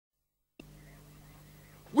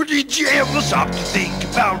Well, did you ever stop to think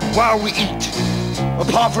about why we eat?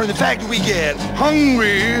 Apart from the fact that we get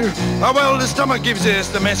hungry, well, the stomach gives us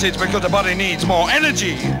the message because the body needs more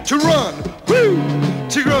energy to run, woo,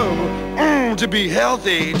 to grow, to be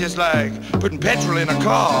healthy, just like putting petrol in a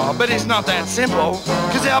car. But it's not that simple,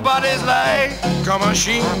 because our body's like a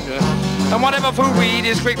machine. And whatever food we eat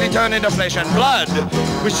is quickly turned into flesh and blood,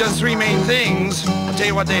 which does three main things. I'll tell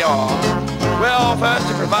you what they are. Well, first,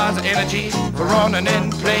 it provides energy for running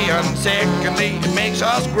and playing. Secondly, it makes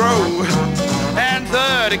us grow. And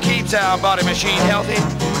third, it keeps our body machine healthy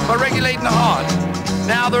by regulating the heart.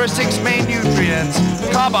 Now, there are 6 main nutrients.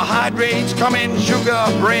 Carbohydrates come in sugar,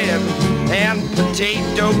 bread, and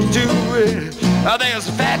potatoes too. There's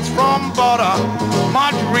fats from butter,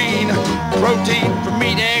 margarine, protein from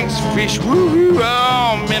meat, eggs, fish,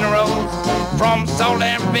 minerals from salt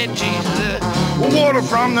and veggies, water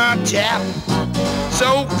from the tap.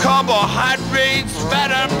 So carbohydrates,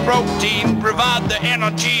 fat and protein provide the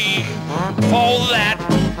energy for that.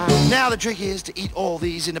 Now the trick is to eat all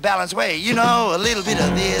these in a balanced way. You know, a little bit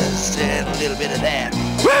of this and a little bit of that.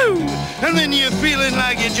 Woo! And then you're feeling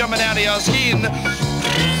like you're jumping out of your skin.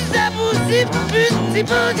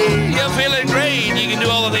 You're feeling great. You can do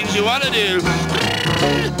all the things you want to do.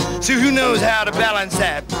 So who knows how to balance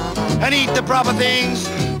that and eat the proper things?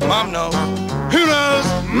 Mom knows. Who knows?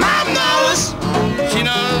 Mom knows. She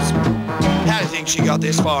knows. How do you think she got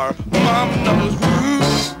this far? Mom knows.